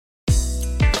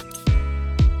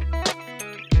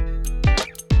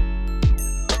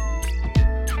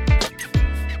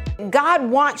But God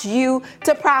wants you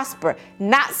to prosper,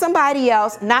 not somebody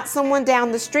else, not someone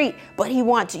down the street, but he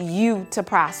wants you to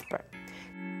prosper.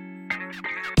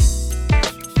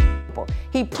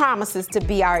 He promises to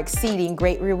be our exceeding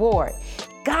great reward.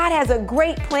 God has a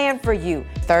great plan for you.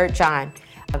 3 John,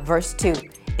 verse 2.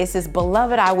 It says,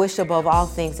 "Beloved, I wish above all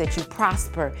things that you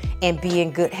prosper and be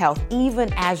in good health,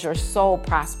 even as your soul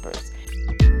prospers."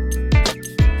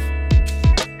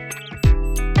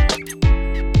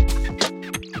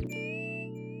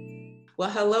 Well,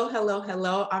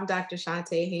 hello. I'm Dr.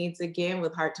 Shantae Haynes again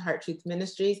with Heart to Heart Truth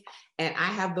Ministries, and I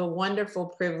have the wonderful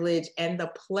privilege and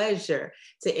the pleasure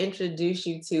to introduce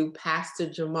you to Pastor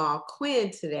Jamal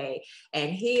Quinn today.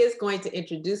 And he is going to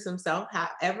introduce himself.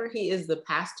 However, he is the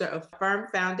pastor of Firm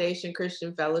Foundation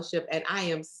Christian Fellowship, and I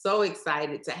am so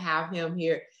excited to have him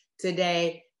here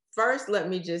today. First, let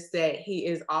me just say he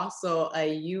is also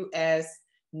a U.S.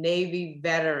 Navy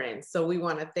veteran. So we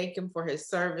want to thank him for his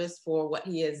service, for what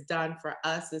he has done for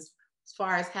us as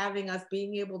far as having us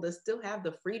being able to still have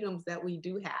the freedoms that we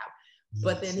do have.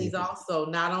 But then he's also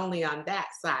not only on that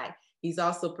side, he's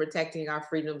also protecting our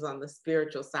freedoms on the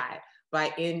spiritual side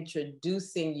by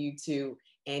introducing you to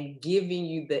and giving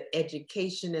you the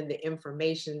education and the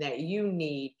information that you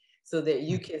need so that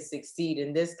you can succeed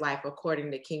in this life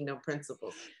according to kingdom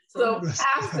principles. So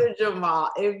Pastor Jamal,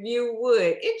 if you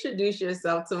would introduce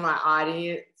yourself to my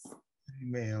audience.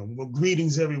 Amen. Well,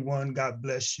 greetings, everyone. God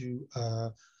bless you.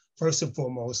 First and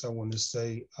foremost, I want to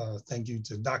say thank you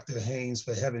to Dr. Haynes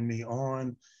for having me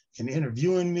on and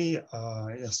interviewing me.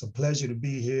 It's a pleasure to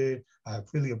be here. I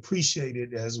really appreciate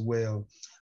it as well.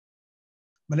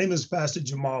 My name is Pastor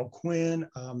Jamal Quinn.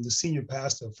 I'm the senior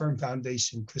pastor of Firm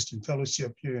Foundation Christian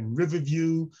Fellowship here in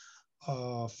Riverview,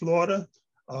 Florida,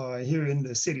 here in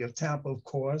the city of Tampa, of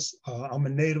course. I'm a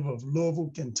native of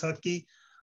Louisville, Kentucky.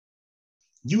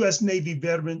 U.S. Navy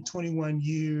veteran, 21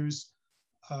 years.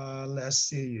 Let's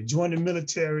see, joined the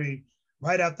military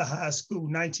right after high school,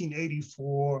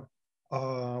 1984,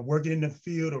 working in the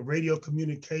field of radio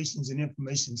communications and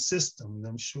information systems.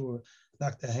 I'm sure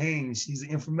Dr. Haynes, she's an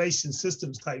information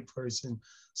systems type person,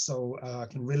 so I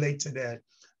can relate to that.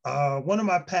 One of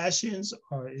my passions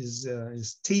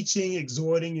is teaching,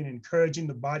 exhorting, and encouraging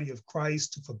the body of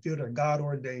Christ to fulfill their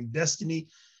God-ordained destiny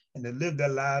and to live their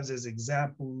lives as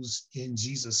examples in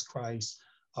Jesus Christ.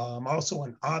 I'm also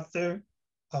an author,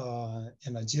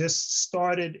 and I just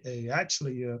started a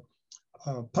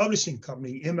publishing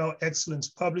company, ML Excellence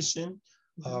Publishing.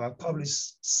 I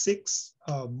published 6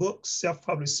 books,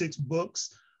 self-published 6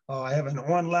 books. I have an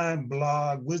online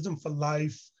blog, Wisdom for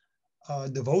Life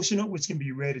devotional, which can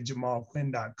be read at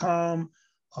jamalquinn.com.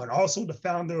 And also the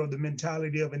founder of the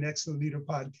Mentality of an Excellent Leader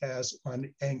podcast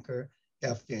on Anchor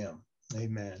FM.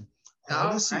 Amen.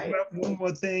 Let's see, one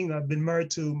more thing. I've been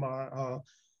married to my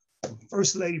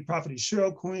First Lady Prophetess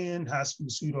Cheryl Quinn, high school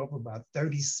sweetheart for about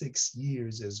 36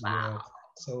 years as well.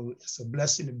 So it's a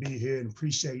blessing to be here and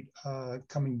appreciate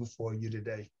coming before you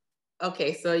today.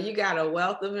 Okay, so you got a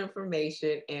wealth of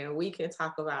information and we can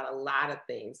talk about a lot of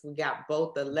things. We got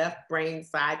both the left brain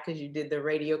side because you did the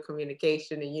radio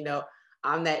communication and, you know,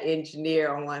 I'm that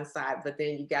engineer on one side, but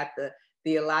then you got the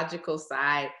theological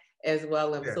side as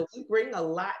well. And so we bring a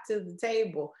lot to the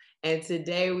table. And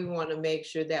today we want to make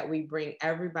sure that we bring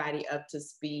everybody up to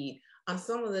speed on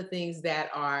some of the things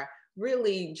that are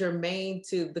really germane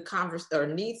to the conversation, or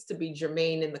needs to be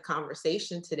germane in the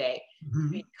conversation today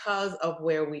because of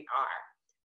where we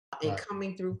are. And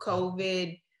coming through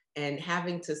COVID and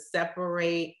having to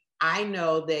separate, I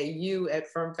know that you at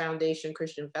Firm Foundation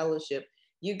Christian Fellowship,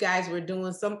 you guys were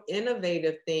doing some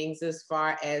innovative things as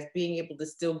far as being able to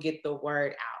still get the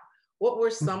word out. What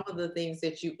were some of the things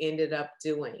that you ended up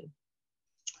doing?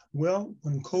 Well,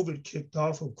 when COVID kicked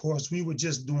off, of course, we were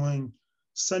just doing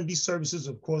Sunday services.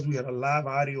 Of course, we had a live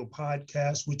audio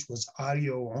podcast, which was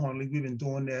audio only. We've been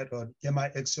doing that on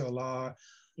MIXLR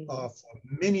for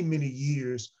many, many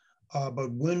years.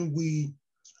 But when we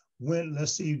went,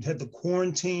 let's see, had the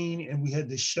quarantine and we had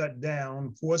to shut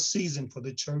down for a season for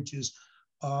the churches,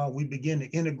 we began to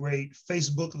integrate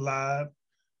Facebook Live,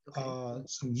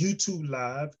 some YouTube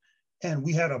Live, and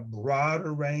we had a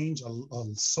broader range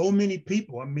of so many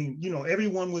people. I mean, you know,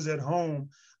 everyone was at home.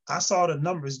 I saw the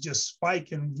numbers just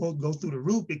spike and go through the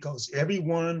roof because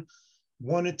everyone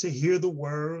wanted to hear the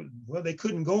word. Well, they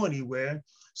couldn't go anywhere.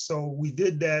 So we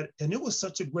did that. And it was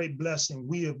such a great blessing.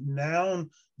 We have now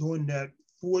doing that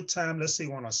full time, let's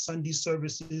say on our Sunday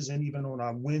services and even on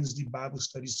our Wednesday Bible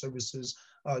study services,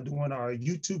 doing our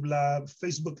YouTube Live,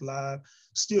 Facebook Live,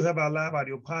 still have our live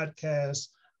audio podcast.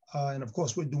 And of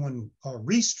course, we're doing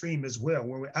Restream as well,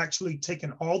 where we're actually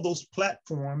taking all those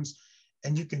platforms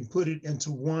and you can put it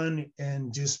into one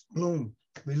and just boom,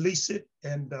 release it,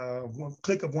 and one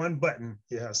click of one button.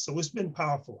 Yeah, so it's been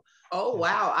powerful. Oh,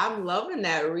 wow. I'm loving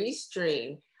that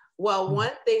Restream. Well,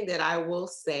 one thing that I will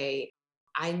say,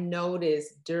 I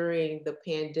noticed during the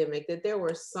pandemic that there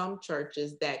were some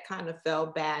churches that kind of fell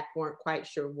back, weren't quite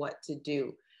sure what to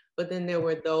do. But then there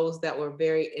were those that were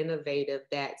very innovative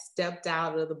that stepped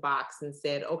out of the box and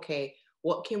said, okay,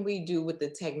 what can we do with the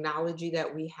technology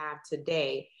that we have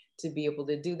today to be able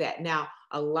to do that? Now,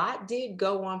 a lot did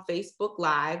go on Facebook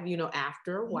Live,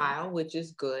 after a while, which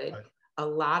is good. Right. A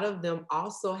lot of them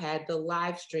also had the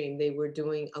live stream. They were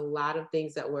doing a lot of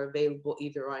things that were available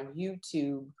either on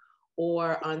YouTube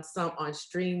or on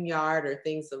StreamYard or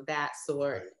things of that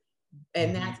sort. Right.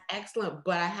 And that's excellent.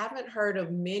 But I haven't heard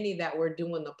of many that were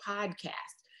doing the podcast.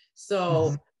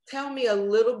 So tell me a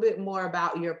little bit more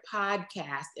about your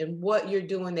podcast and what you're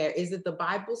doing there. Is it the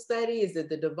Bible study? Is it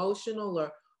the devotional?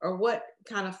 Or what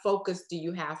kind of focus do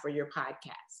you have for your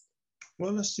podcast?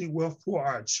 Well, let's see. Well, for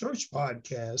our church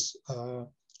podcast,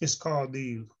 it's called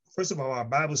first of all, our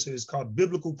Bible study is called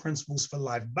Biblical Principles for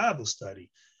Life Bible Study.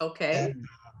 Okay. And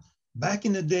back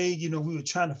in the day, we were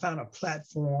trying to find a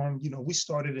platform. We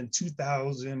started in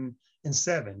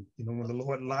 2007, when the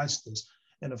Lord launched us.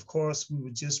 And of course, we were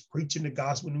just preaching the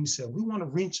gospel. And we said, we want to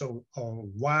reach a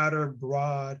wider,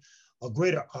 broad, a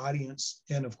greater audience.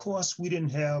 And of course, we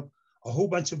didn't have a whole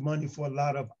bunch of money for a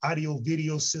lot of audio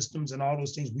video systems and all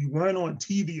those things. We weren't on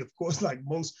TV, of course, like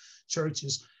most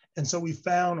churches. And so we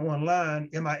found online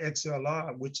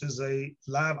MIXLR, which is a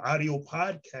live audio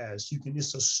podcast.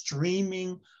 It's a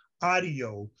streaming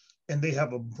audio, and they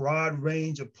have a broad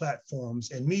range of platforms.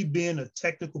 And me being a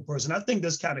technical person, I think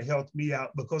this kind of helped me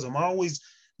out because I'm always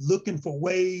looking for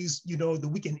ways, that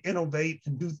we can innovate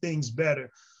and do things better.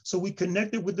 So we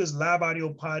connected with this live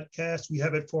audio podcast. We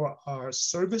have it for our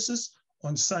services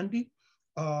on Sunday,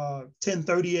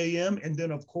 10:30 a.m. And then,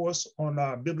 of course, on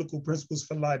our Biblical Principles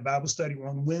for Life Bible Study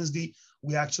on Wednesday,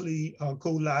 we actually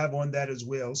go live on that as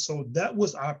well. So that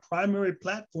was our primary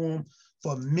platform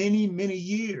for many, many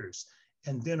years.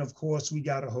 And then, of course, we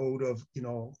got a hold of,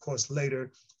 of course,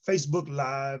 later, Facebook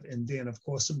Live, and then, of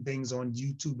course, some things on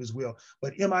YouTube as well.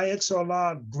 But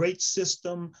MIXLR, great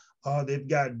system. They've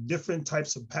got different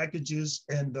types of packages,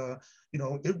 and,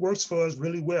 it works for us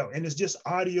really well. And it's just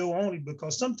audio only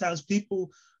because sometimes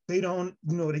people, they don't,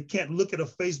 they can't look at a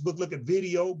Facebook, look at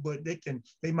video, but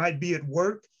they might be at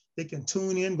work. They can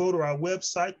tune in, go to our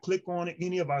website, click on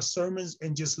any of our sermons,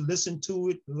 and just listen to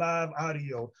it live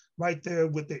audio right there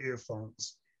with the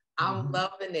earphones. I'm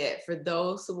loving it. For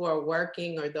those who are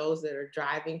working or those that are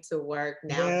driving to work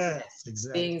now, yes,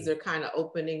 exactly. Things are kind of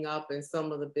opening up and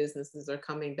some of the businesses are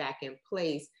coming back in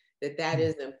place, that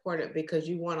is important because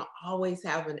you want to always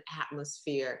have an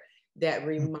atmosphere that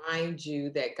reminds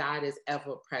you that God is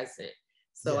ever present.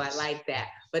 So yes. I like that.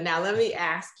 But now let me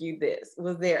ask you this.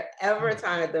 Was there ever a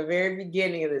time at the very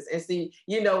beginning of this? And see,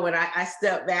 when I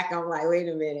step back, I'm like, wait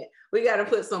a minute, we got to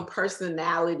put some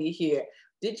personality here.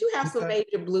 Did you have some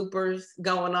major bloopers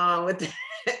going on with the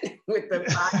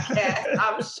podcast?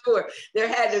 I'm sure there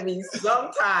had to be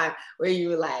some time where you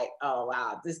were like, oh,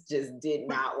 wow, this just did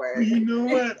not work. You know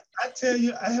what? I tell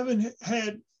you, I haven't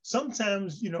had,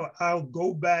 sometimes, I'll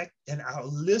go back and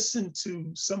I'll listen to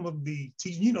some of the,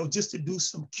 just to do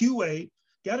some QA,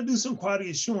 got to do some quality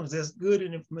assurance. That's good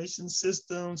in information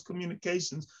systems,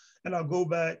 communications. And I'll go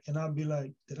back and I'll be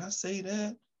like, did I say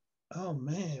that? Oh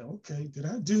man, okay, did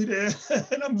I do that?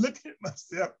 And I'm looking at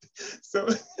myself. So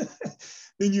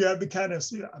then you have to kind of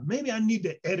see, maybe I need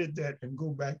to edit that and go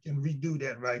back and redo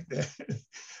that right there.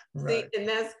 Right. See, and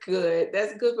that's good.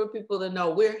 That's good for people to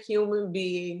know we're human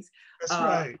beings. That's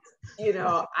right.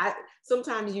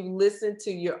 Sometimes you listen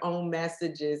to your own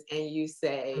messages and you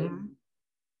say,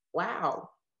 wow,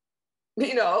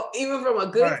 even from a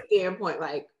good standpoint,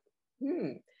 like,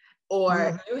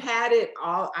 Or you had it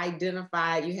all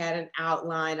identified, you had an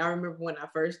outline. I remember when I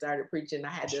first started preaching, I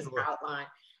had this outline,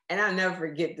 and I'll never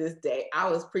forget this day. I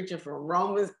was preaching from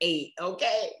Romans 8,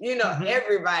 okay?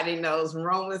 Everybody knows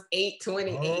Romans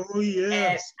 8:28. Oh,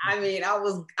 yes. And I mean, I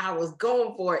was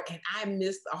going for it, and I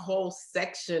missed a whole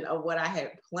section of what I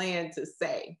had planned to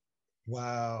say.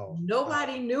 Wow.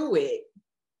 Nobody knew it.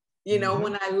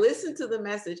 When I listened to the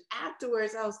message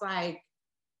afterwards, I was like,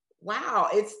 wow,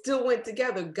 it still went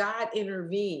together. God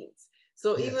intervenes.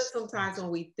 So even sometimes when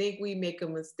we think we make a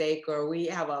mistake or we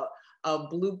have a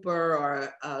blooper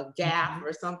or a gaffe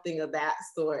or something of that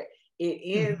sort, it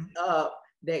ends up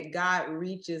that God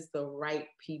reaches the right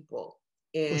people.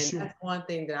 And that's one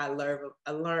thing that I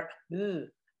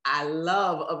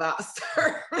love about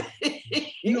serving.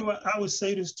 You know what? I would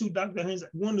say this too, Dr. Haynes.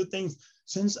 One of the things,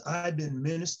 since I've been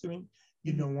ministering,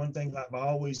 you know, one thing I've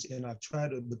always, and I try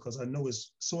to, because I know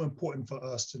it's so important for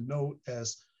us to know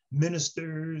as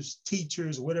ministers,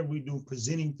 teachers, whatever we do,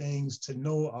 presenting things, to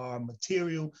know our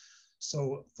material.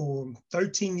 So for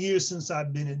 13 years since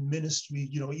I've been in ministry,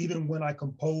 you know, even when I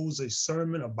compose a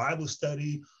sermon, a Bible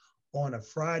study on a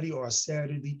Friday or a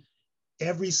Saturday,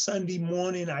 every Sunday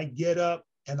morning I get up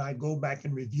and I go back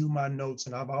and review my notes.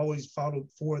 And I've always followed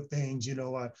 4 things. You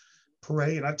know, I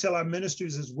pray, and I tell our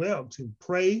ministers as well to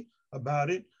pray about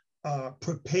it,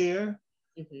 prepare,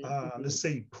 let's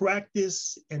say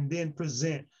practice, and then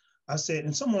present. I said,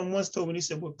 and someone once told me, he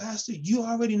said, well, Pastor, you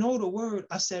already know the word.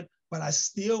 I said, but I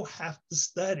still have to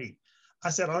study. I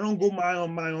said, I don't go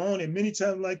on my own. And many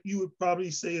times, like you would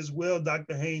probably say as well,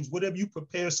 Dr. Haynes, whatever you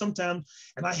prepare sometimes,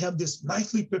 and I have this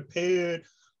nicely prepared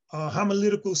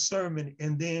homiletical sermon,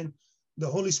 and then the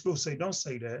Holy Spirit will say, don't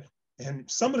say that. And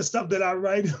some of the stuff that I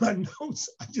write in my notes,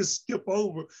 I just skip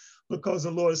over because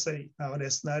the Lord say, no,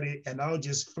 that's not it. And I'll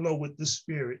just flow with the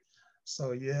Spirit.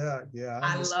 So yeah.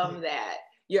 I love that.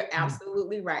 You're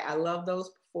absolutely right. I love those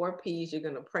 4 P's. You're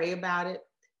going to pray about it.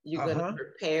 You're going to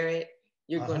prepare it.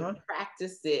 You're going to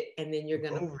practice it. And then you're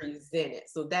going to present it.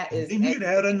 So that is. And you can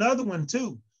add another one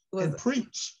too, and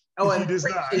preach. Oh, and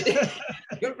preach.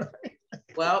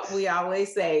 Well, we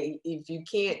always say, if you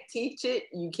can't teach it,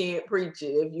 you can't preach it.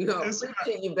 If you don't preach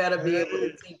it, you better be able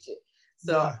to teach it.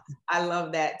 So I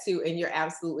love that too. And you're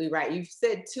absolutely right. You've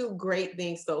said 2 great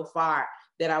things so far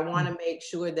that I want to make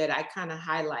sure that I kind of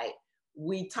highlight.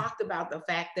 We talked about the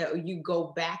fact that you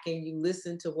go back and you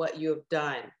listen to what you have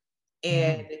done,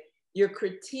 and you're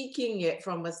critiquing it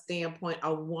from a standpoint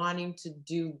of wanting to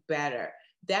do better.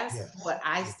 That's what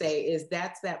I say is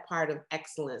that's that part of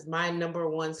excellence. My number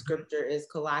 1 scripture is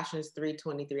Colossians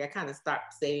 3:23. I kind of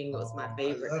stopped saying it was my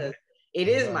favorite because it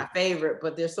is my favorite,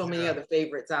 but there's so many other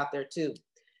favorites out there too.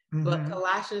 But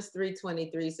Colossians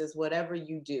 3:23 says, whatever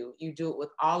you do it with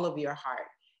all of your heart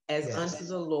as unto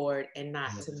the Lord and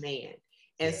not to man.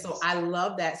 And so I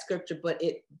love that scripture, but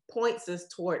it points us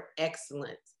toward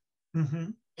excellence.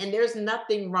 And there's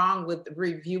nothing wrong with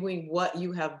reviewing what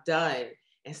you have done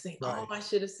and saying, oh, I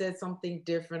should have said something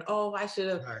different. Oh, I should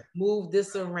have moved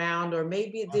this around, or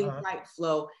maybe it didn't quite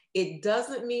flow. It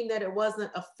doesn't mean that it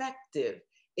wasn't effective.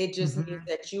 It just means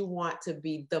that you want to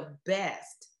be the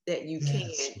best that you can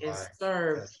and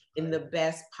serve in the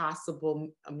best possible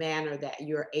manner that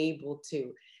you're able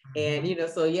to. And, you know,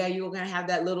 so yeah, you're going to have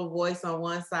that little voice on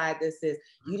one side that says,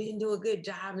 you didn't do a good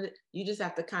job. You just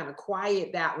have to kind of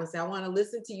quiet that one. Say, I want to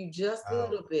listen to you just a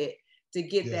little bit to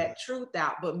get that truth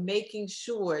out, but making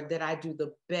sure that I do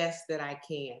the best that I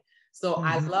can. So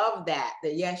I love that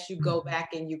yes, you go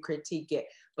back and you critique it.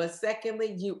 But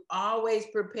secondly, you always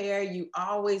prepare, you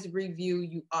always review,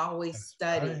 you always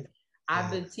study. I've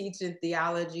been teaching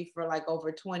theology for like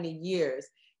over 20 years.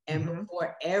 And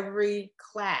before every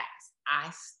class, I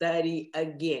study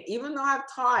again. Even though I've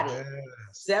taught it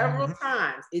several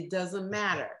times, it doesn't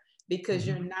matter because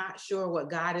you're not sure what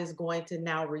God is going to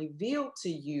now reveal to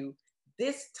you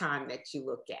this time that you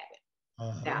look at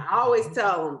it. Now, I always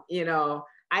tell them, you know,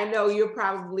 I know you're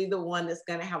probably the one that's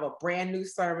going to have a brand new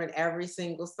sermon every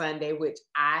single Sunday, which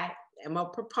I am a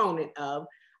proponent of.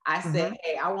 I said,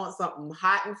 hey, I want something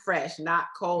hot and fresh, not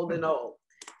cold and old.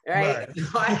 Right?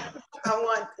 So I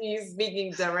want you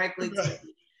speaking directly to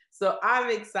me. So I'm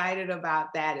excited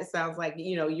about that. It sounds like,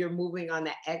 you know, you're moving on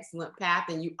that excellent path.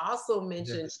 And you also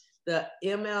mentioned the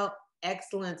ML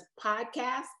Excellence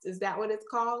podcast. Is that what it's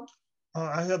called?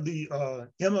 I have the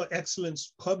ML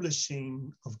Excellence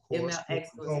Publishing, of course,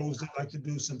 for those that like to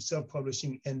do some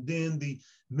self-publishing, and then the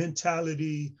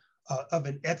Mentality of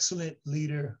an Excellent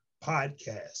Leader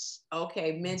podcast.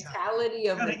 Okay, Mentality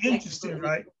of an interesting,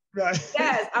 right? Right.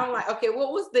 Yes, I'm like, okay,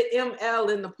 what was the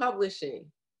ML in the publishing?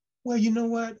 Well, you know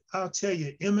what? I'll tell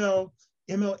you, ML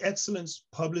Excellence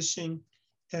Publishing,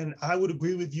 and I would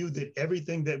agree with you that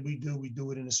everything that we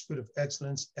do it in a spirit of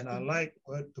excellence. And I like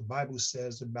what the Bible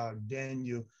says about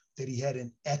Daniel, that he had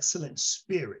an excellent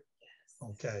spirit.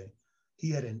 Okay.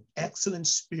 He had an excellent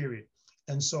spirit.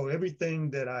 And so everything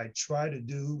that I try to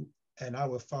do, and I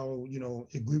will follow, you know,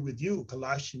 agree with you,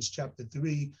 Colossians chapter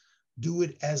 3, do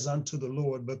it as unto the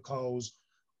Lord, because,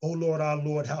 oh Lord, our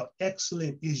Lord, how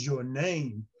excellent is your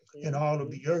name in all of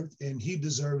the earth, and he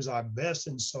deserves our best.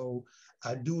 And so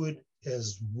I do it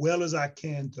as well as I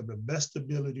can to the best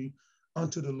ability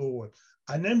unto the Lord.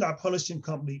 I named our publishing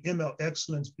company ML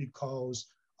Excellence because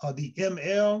the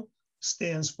ML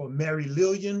stands for Mary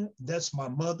Lillian. That's my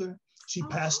mother. She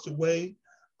passed away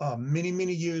many,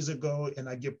 many years ago, and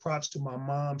I give props to my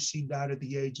mom. She died at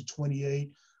the age of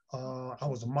 28. I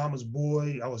was a mama's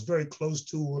boy. I was very close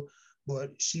to her,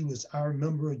 but I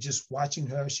remember just watching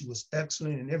her. She was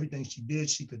excellent in everything she did.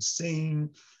 She could sing.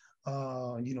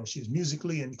 She was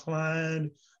musically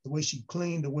inclined, the way she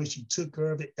cleaned, the way she took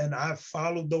care of it. And I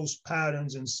followed those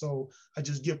patterns. And so I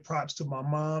just give props to my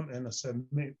mom, and I said,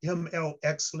 ML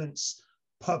Excellence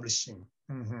Publishing.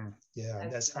 Mm-hmm. Yeah,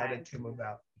 that's how that came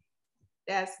about.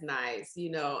 That's nice,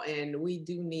 and we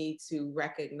do need to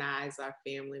recognize our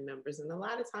family members. And a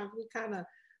lot of times we kind of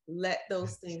let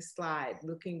those things slide,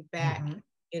 looking back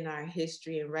in our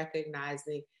history and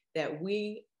recognizing that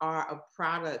we are a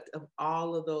product of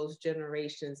all of those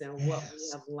generations and what we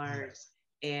have learned.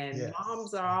 And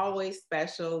moms are always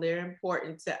special. They're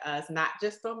important to us, not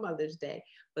just on Mother's Day,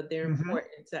 but they're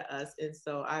important to us. And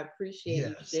so I appreciate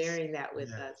you sharing that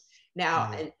with us.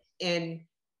 Now, and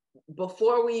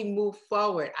before we move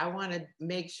forward, I want to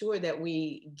make sure that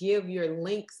we give your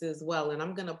links as well. And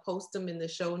I'm going to post them in the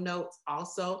show notes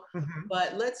also,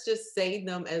 but let's just say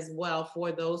them as well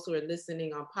for those who are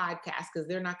listening on podcasts, because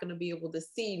they're not going to be able to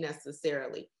see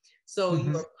necessarily. So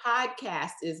your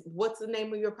podcast is, what's the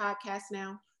name of your podcast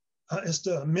now? It's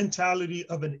the Mentality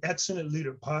of an Excellent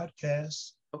Leader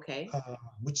podcast. Okay.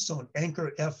 Which is on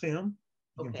Anchor FM.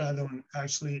 You can find them.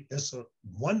 Actually, it's a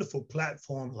wonderful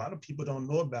platform. A lot of people don't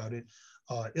know about it.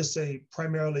 It's a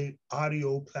primarily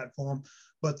audio platform,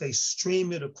 but they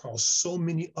stream it across so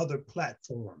many other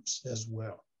platforms as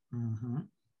well.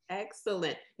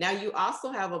 Excellent. Now, you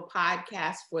also have a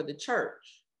podcast for the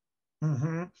church.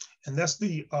 And that's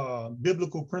the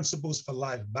Biblical Principles for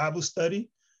Life Bible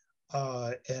Study.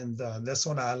 And that's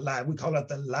on our live, we call it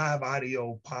the live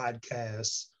audio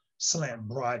podcast slant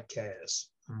broadcast.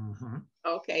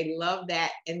 Okay, love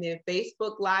that. And then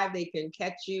Facebook Live, they can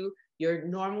catch you. Your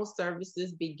normal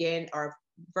services begin, or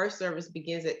first service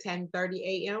begins at 10:30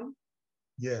 a.m.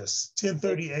 Yes,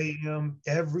 10:30 a.m.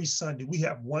 every Sunday. We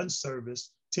have one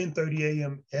service, 10:30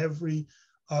 a.m. every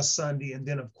Sunday. And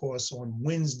then, of course, on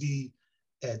Wednesday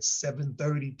at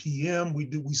 7:30 p.m.,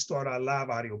 we start our live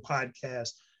audio podcast.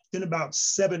 Then about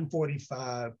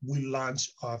 7:45, we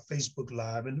launch our Facebook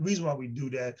Live. And the reason why we do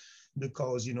that,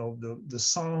 because, the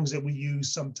songs that we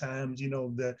use sometimes,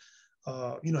 how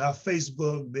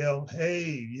Facebook, they'll,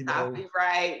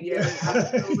 Copyright, yeah,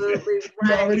 absolutely right.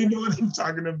 You already know what I'm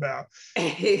talking about.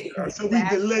 So we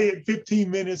delay it 15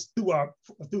 minutes through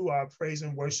our praise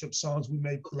and worship songs we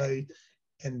may play,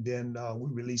 and then we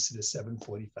release it at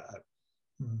 7:45.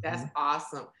 That's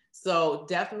awesome. So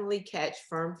definitely catch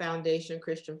Firm Foundation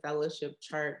Christian Fellowship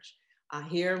Church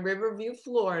here in Riverview,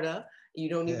 Florida. You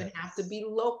don't even have to be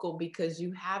local, because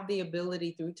you have the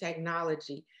ability through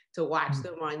technology to watch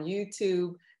them on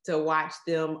YouTube, to watch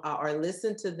them or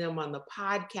listen to them on the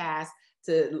podcast,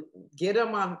 to get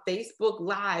them on Facebook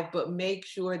Live, but make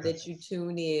sure that you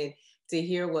tune in to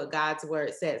hear what God's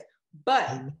word says.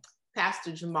 But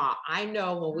Pastor Jamal, I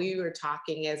know when we were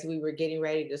talking as we were getting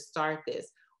ready to start this,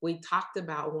 we talked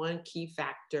about one key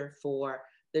factor for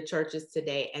the churches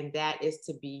today, and that is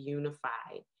to be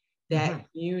unified. That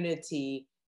unity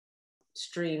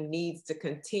stream needs to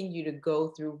continue to go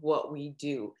through what we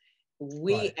do.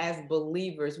 We as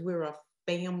believers, we're a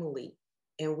family,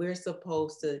 and we're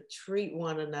supposed to treat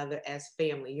one another as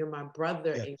family. You're my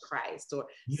brother in Christ, or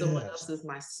someone else is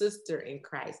my sister in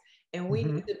Christ. And we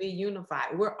need to be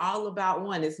unified. We're all about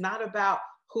one. It's not about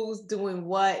who's doing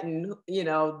what and,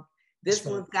 this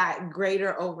one's got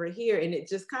greater over here. And it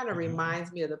just kind of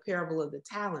reminds me of the parable of the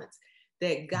talents,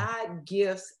 that God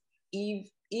gifts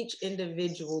each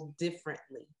individual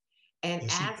differently. And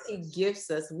as he gifts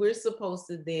us, we're supposed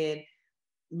to then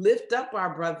lift up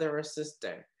our brother or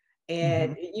sister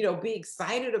and, be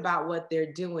excited about what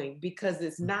they're doing, because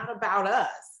it's not about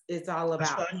us. It's all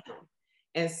about him.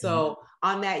 And so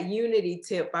on that unity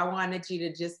tip, I wanted you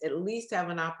to just at least have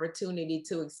an opportunity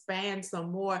to expand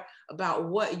some more about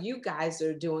what you guys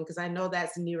are doing, because I know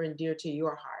that's near and dear to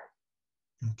your heart.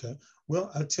 Okay.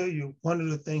 Well, I'll tell you, one of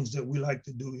the things that we like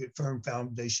to do at Firm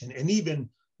Foundation, and even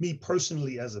me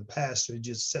personally as a pastor,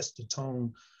 just sets the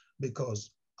tone,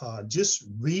 because just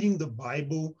reading the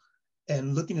Bible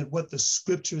and looking at what the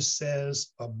scripture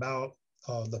says about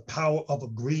the power of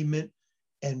agreement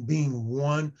and being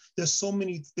one. There's so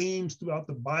many themes throughout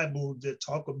the Bible that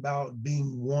talk about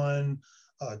being one,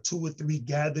 2 or 3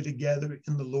 gather together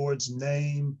in the Lord's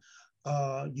name.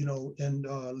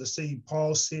 Let's say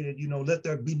Paul said, let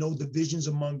there be no divisions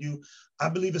among you. I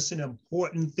believe it's an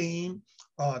important theme,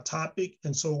 topic.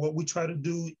 And so what we try to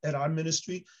do at our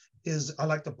ministry is I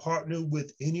like to partner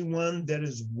with anyone that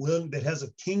is willing, that has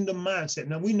a kingdom mindset.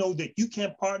 Now we know that you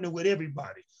can't partner with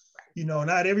everybody. You know,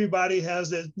 not everybody has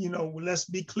that, you know, let's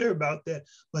be clear about that.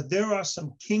 But there are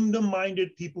some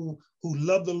kingdom-minded people who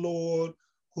love the Lord,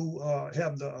 who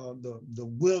have the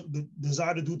will, the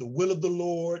desire to do the will of the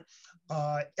Lord.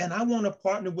 And I want to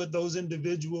partner with those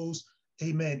individuals,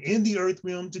 amen, in the earth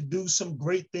realm to do some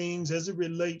great things as it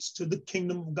relates to the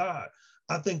kingdom of God.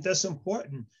 I think that's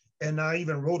important. And I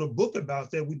even wrote a book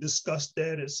about that. We discussed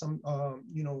that at some,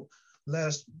 you know,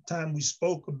 last time we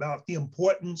spoke about the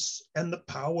importance and the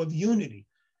power of unity.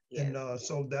 Yes. And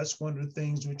so that's one of the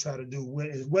things we try to do,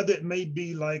 whether it may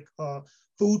be like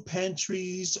food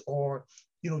pantries or,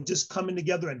 you know, just coming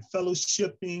together and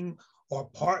fellowshipping or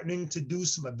partnering to do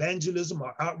some evangelism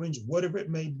or outreach, whatever it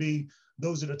may be.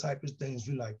 Those are the type of things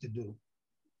we like to do.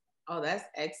 Oh, that's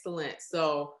excellent.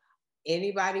 So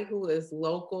anybody who is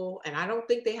local, and I don't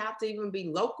think they have to even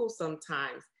be local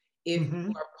sometimes, if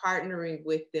you are partnering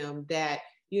with them, that,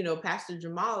 you know, Pastor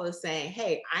Jamal is saying,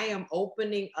 hey, I am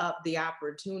opening up the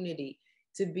opportunity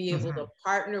to be able to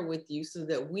partner with you so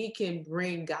that we can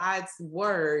bring God's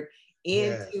word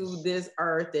into this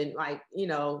earth and, like, you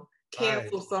know,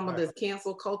 cancel some of this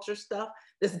cancel culture stuff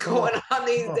that's going on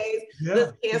these days.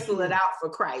 Let's cancel it out for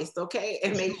Christ, okay?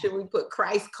 And make sure we put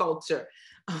Christ culture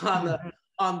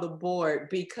on the board,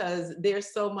 because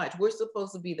there's so much. We're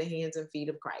supposed to be the hands and feet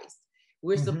of Christ.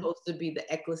 We're supposed to be the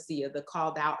ecclesia, the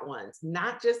called out ones,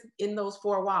 not just in those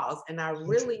four walls. And I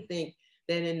really think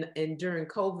that in during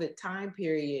COVID time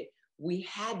period, we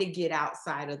had to get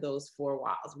outside of those four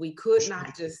walls. We could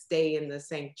not just stay in the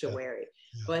sanctuary,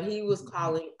 but he was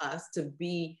calling us to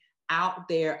be out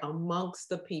there amongst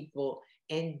the people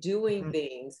and doing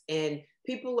things. And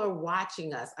people are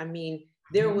watching us. I mean,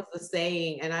 there was a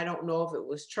saying, and I don't know if it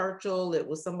was Churchill, it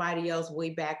was somebody else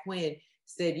way back when,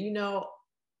 said, you know,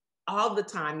 all the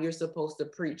time you're supposed to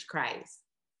preach Christ.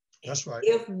 That's right.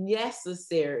 If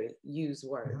necessary, use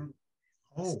word.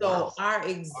 So our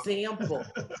example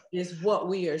is what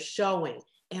we are showing,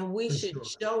 and we should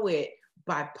show it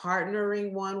by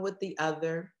partnering one with the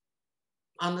other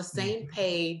on the same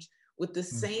page with the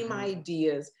same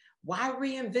ideas. Why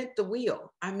reinvent the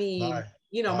wheel? I mean,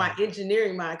 you know, my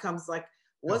engineering mind comes like,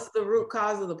 what's the root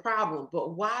cause of the problem?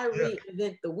 But why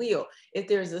reinvent the wheel? If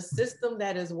there's a system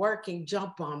that is working,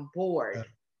 jump on board.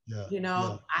 You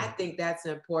know, I think that's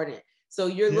important. So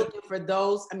you're looking for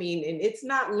those, I mean, and it's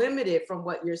not limited from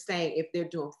what you're saying. If they're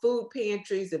doing food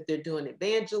pantries, if they're doing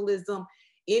evangelism,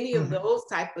 any of those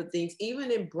type of things,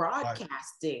 even in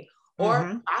broadcasting,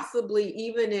 or possibly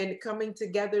even in coming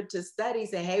together to study,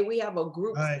 say, hey, we have a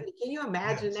group study. Can you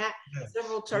imagine that?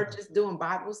 Several churches doing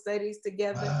Bible studies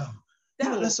together. Wow. You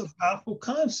know, that's a powerful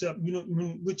concept. You know,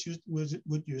 what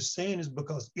you're saying is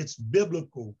because it's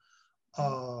biblical.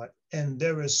 And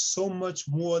there is so much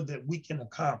more that we can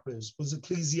accomplish. Was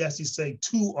Ecclesiastes say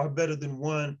 2 are better than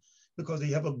 1 because they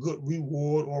have a good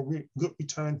reward or good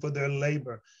return for their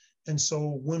labor. And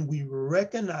so when we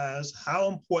recognize how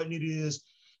important it is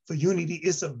for unity,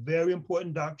 it's a very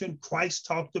important doctrine. Christ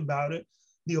talked about it.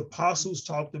 The apostles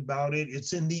talked about it.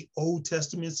 It's in the Old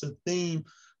Testament, it's a theme.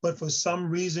 But for some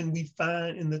reason, we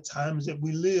find in the times that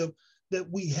we live that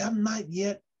we have not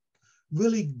yet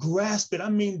really grasped it. I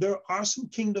mean, there are some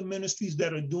kingdom ministries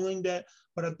that are doing that,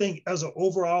 but I think as an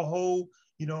overall whole,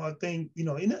 you know, I think, you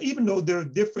know, even though there are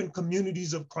different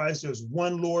communities of Christ, there's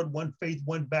one Lord, one faith,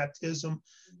 one baptism,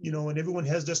 you know, and everyone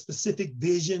has their specific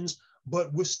visions,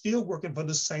 but we're still working for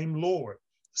the same Lord,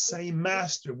 same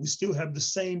master. We still have the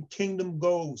same kingdom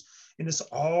goals, and it's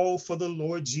all for the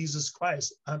Lord Jesus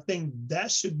Christ. I think that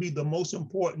should be the most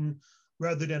important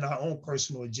rather than our own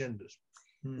personal agendas.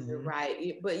 You're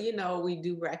right. But, you know, we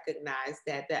do recognize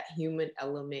that that human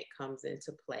element comes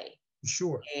into play.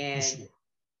 Sure. And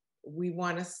we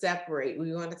want to separate.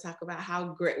 We want to talk about how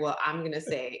great, well, I'm going to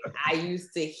say, I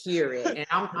used to hear it, and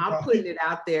I'm putting it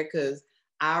out there because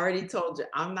I already told you,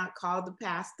 I'm not called a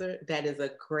pastor. That is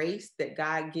a grace that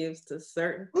God gives to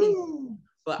certain people.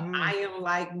 But I am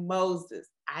like Moses.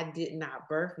 I did not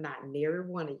birth not near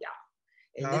one of y'all.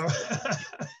 And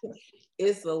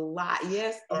it's a lot.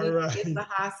 Yes, we get the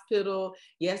hospital.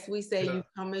 Yes, we say you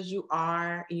come as you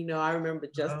are. You know, I remember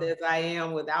just as I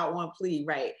am without one plea,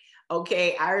 right?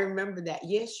 Okay, I remember that.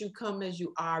 Yes, you come as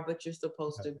you are, but you're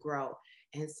supposed to grow.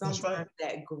 And sometimes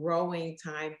that growing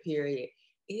time period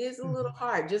is a little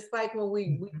hard. Just like when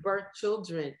we birth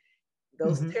children,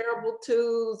 those terrible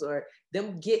twos or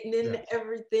them getting into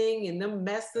everything and them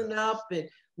messing up, and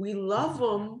we love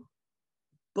them.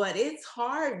 But it's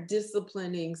hard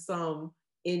disciplining some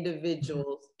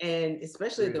individuals, and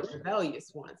especially the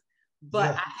rebellious ones.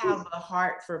 But I have a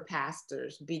heart for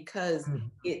pastors because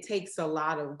it takes a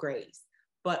lot of grace.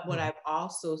 But what I've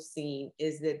also seen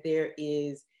is that there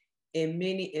is in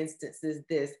many instances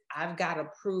this. I've got to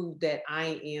prove that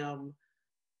I am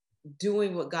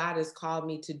doing what God has called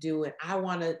me to do, and I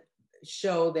want to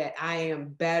show that I am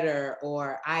better,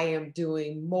 or I am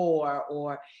doing more,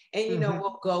 or, and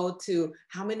we'll go to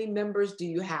how many members do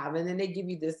you have, and then they give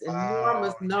you this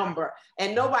enormous number,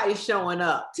 and nobody's showing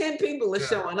up. 10 people are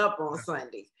showing up on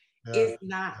Sundays. It's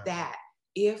not that.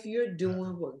 If you're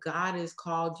doing what God has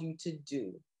called you to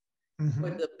do, for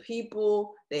the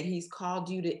people that he's called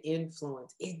you to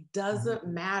influence, it doesn't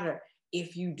matter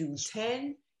if you do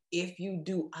 10, if you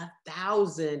do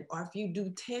 1,000, or if you do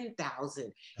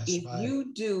 10,000. If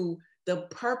you do the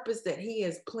purpose that he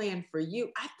has planned for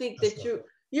you, I think that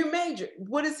you're major.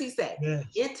 What does he say? Yes.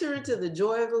 Enter into the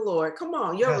joy of the Lord. Come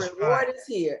on, your reward is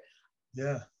here.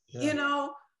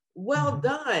 Well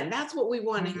done. That's what we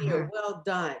want to hear. Well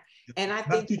done. And I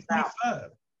think Matthew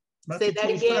 25. Say that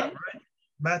again. Right?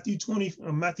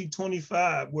 Matthew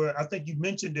 25, where I think you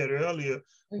mentioned that earlier,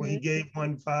 where he gave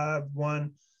 1, 5,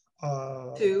 1,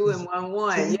 2 and 1,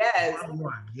 1. Yes. 1,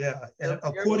 1. Yeah. And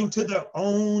according to their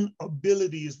own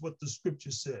ability is what the scripture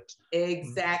says.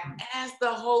 Exactly. As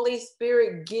the Holy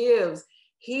Spirit gives,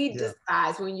 he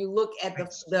decides. When you look at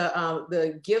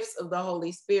the gifts of the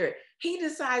Holy Spirit, he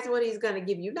decides what he's going to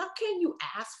give you. Now, can you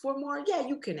ask for more? Yeah,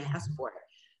 you can ask for it.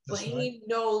 But he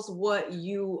knows what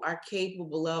you are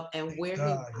capable of and where he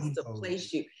wants to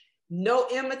place you. No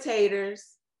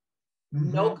imitators,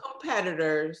 no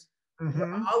competitors.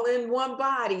 We're all in one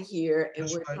body here, and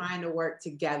we're trying to work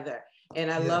together.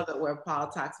 And I love it where Paul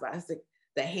talks about it. Like,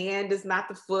 the hand is not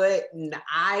the foot, and the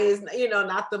eye is,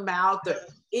 not the mouth, or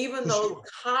even those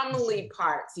commonly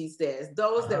parts, he says,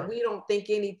 those that we don't think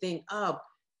anything of,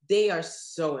 they are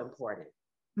so important.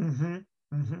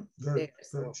 Very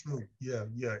true.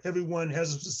 Yeah. Everyone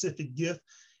has a specific gift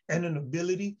and an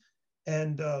ability,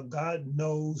 and God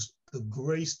knows the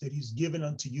grace that he's given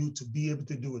unto you to be able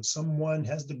to do it. Someone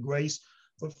has the grace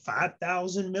for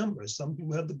 5,000 members. Some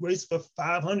people have the grace for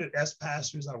 500 as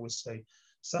pastors, I would say.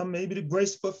 Some maybe the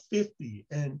grace for 50.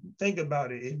 And think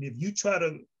about it. And if you try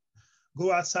to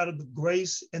go outside of the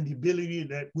grace and the ability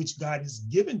that which God has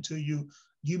given to you,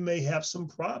 you may have some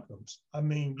problems. I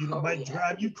mean, it might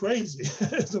drive you crazy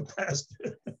as a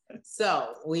pastor.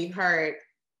 So we've heard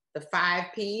the 5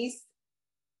 P's.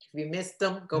 If you missed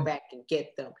them, go back and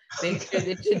get them. Make sure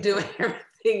that you're doing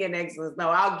everything in excellence. No,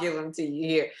 I'll give them to you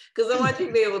here, because I want you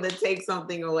to be able to take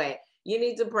something away. You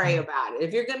need to pray about it.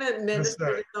 If you're going to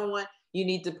minister to someone, you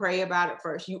need to pray about it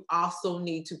first. You also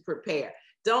need to prepare.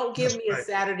 Don't give me a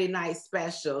Saturday night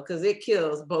special, because it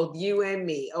kills both you and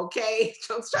me, okay?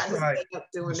 Don't try to stay up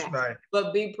doing that.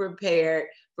 But be prepared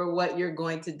for what you're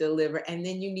going to deliver. And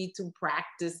then you need to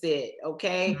practice it,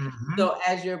 okay? So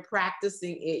as you're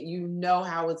practicing it, you know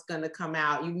how it's going to come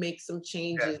out. You make some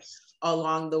changes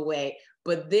along the way.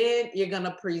 But then you're going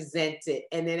to present it.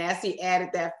 And then as he added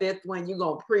that 5th one, you're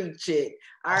going to preach it,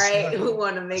 all right? We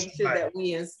want to make sure that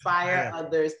we inspire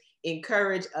others,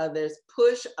 encourage others,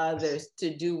 push others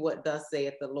to do what thus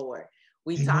saith the Lord.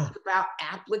 We talked about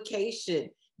application,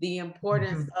 the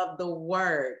importance of the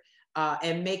word,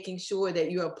 and making sure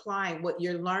that you're applying what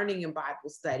you're learning in Bible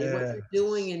study, what you're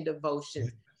doing in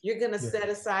devotions. You're going to set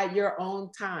aside your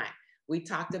own time. We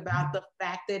talked about the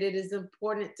fact that it is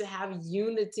important to have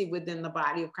unity within the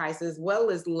body of Christ, as well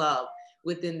as love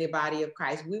within the body of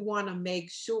Christ. We want to make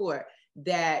sure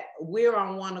that we're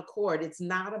on one accord. It's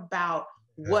not about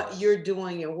what you're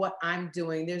doing and what I'm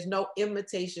doing. There's no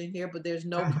imitation here, but there's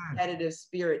no competitive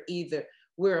spirit either.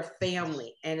 We're a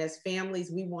family, and as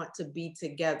families, we want to be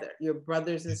together. You're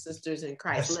brothers and sisters in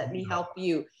Christ. Let me help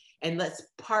you, and let's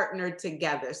partner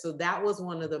together. So that was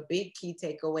one of the big key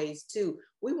takeaways too.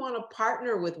 We want to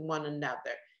partner with one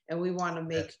another, and we want to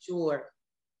make sure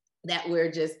that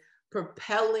we're just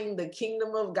propelling the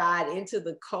kingdom of God into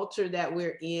the culture that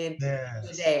we're in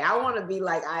today. I want to be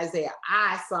like Isaiah.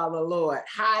 I saw the Lord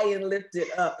high and lifted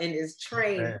up, and his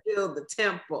train filled the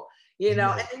temple, and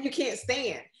then you can't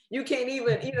stand. You can't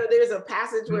even, there's a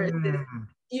passage where it says,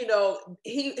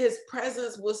 his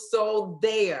presence was so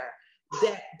there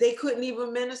that they couldn't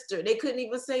even minister. They couldn't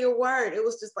even say a word. It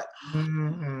was just like,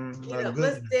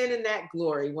 let's stand in that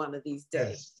glory one of these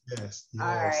days. Yes. All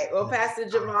right. Well, Pastor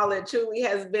Jamal, it truly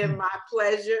has been my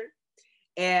pleasure.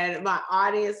 And my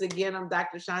audience, again, I'm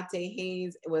Dr. Shante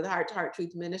Haynes with Heart to Heart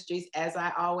Truth Ministries. As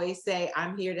I always say,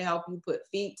 I'm here to help you put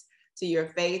feet to your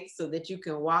faith so that you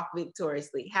can walk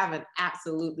victoriously. Have an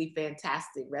absolutely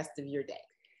fantastic rest of your day.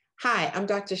 Hi, I'm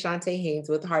Dr. Shante Haynes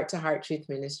with Heart to Heart Truth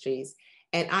Ministries,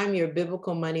 and I'm your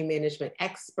biblical money management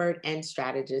expert and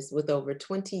strategist with over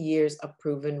 20 years of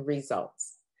proven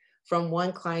results. From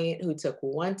one client who took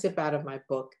one tip out of my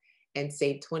book and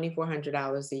saved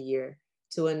 $2,400 a year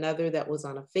to another that was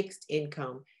on a fixed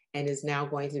income and is now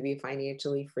going to be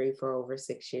financially free for over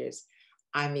 6 years.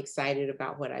 I'm excited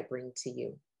about what I bring to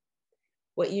you.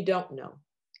 What you don't know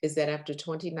is that after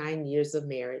 29 years of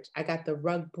marriage, I got the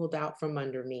rug pulled out from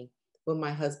under me when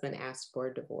my husband asked for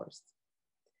a divorce.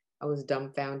 I was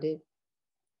dumbfounded,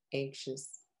 anxious,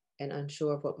 and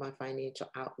unsure of what my financial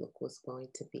outlook was going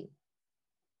to be.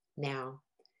 Now,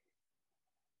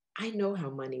 I know how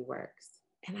money works,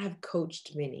 and I've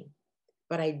coached many,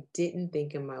 but I didn't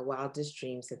think in my wildest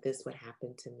dreams that this would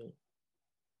happen to me.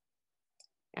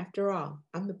 After all,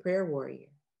 I'm the prayer warrior,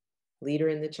 leader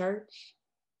in the church,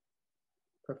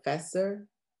 professor,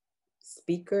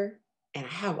 speaker, and I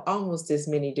have almost as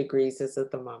many degrees as a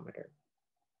thermometer.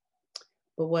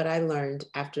 But what I learned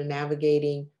after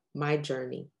navigating my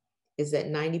journey is that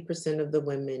 90% of the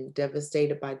women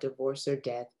devastated by divorce or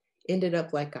death ended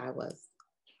up like I was,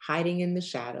 hiding in the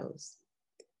shadows,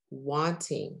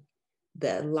 wanting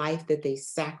the life that they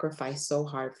sacrificed so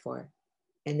hard for,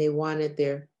 and they wanted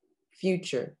their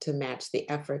future to match the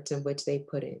efforts in which they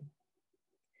put in.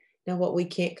 Now, what we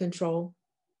can't control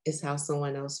is how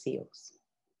someone else feels.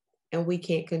 And we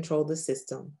can't control the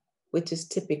system, which is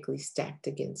typically stacked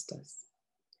against us.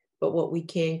 But what we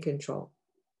can control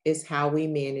is how we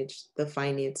manage the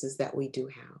finances that we do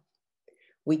have.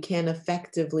 We can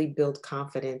effectively build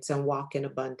confidence and walk in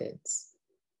abundance.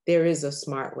 There is a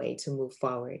smart way to move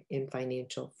forward in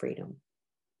financial freedom.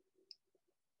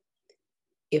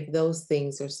 If those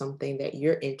things are something that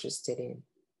you're interested in,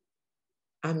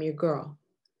 I'm your girl.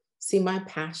 See, my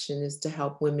passion is to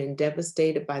help women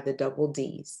devastated by the double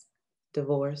Ds,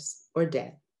 divorce or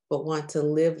death, but want to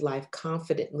live life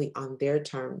confidently on their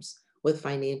terms with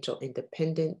financial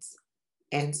independence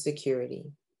and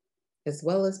security, as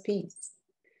well as peace.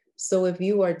 So if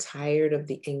you are tired of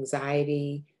the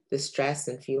anxiety, the stress,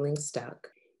 and feeling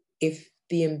stuck, if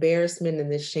the embarrassment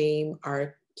and the shame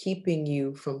are keeping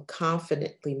you from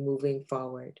confidently moving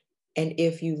forward, and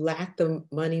if you lack the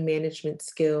money management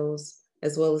skills,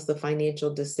 as well as the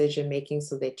financial decision making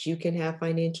so that you can have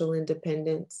financial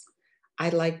independence,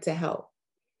 I'd like to help.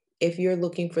 If you're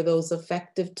looking for those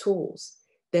effective tools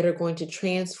that are going to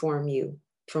transform you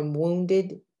from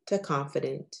wounded to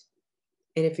confident,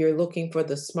 and if you're looking for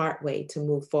the smart way to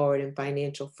move forward in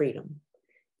financial freedom,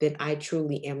 then I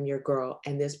truly am your girl,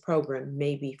 and this program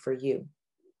may be for you.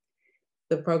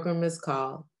 The program is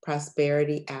called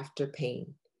Prosperity After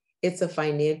Pain. It's a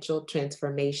financial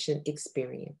transformation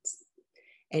experience.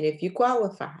 And if you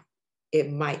qualify, it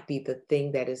might be the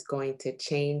thing that is going to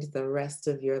change the rest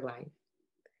of your life.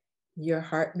 Your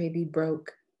heart may be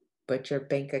broke, but your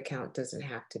bank account doesn't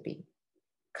have to be.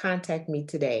 Contact me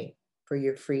today for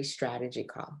your free strategy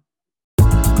call.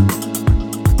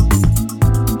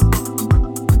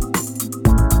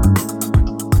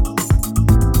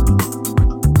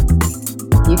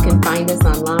 You can find us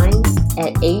online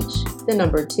at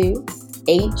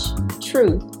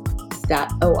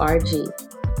h2truth.org.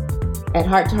 At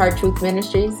Heart to Heart Truth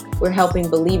Ministries, we're helping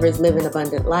believers live an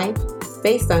abundant life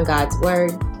based on God's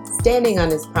Word, standing on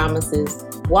His promises,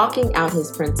 walking out His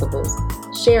principles,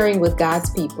 sharing with God's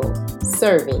people,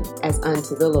 serving as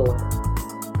unto the Lord.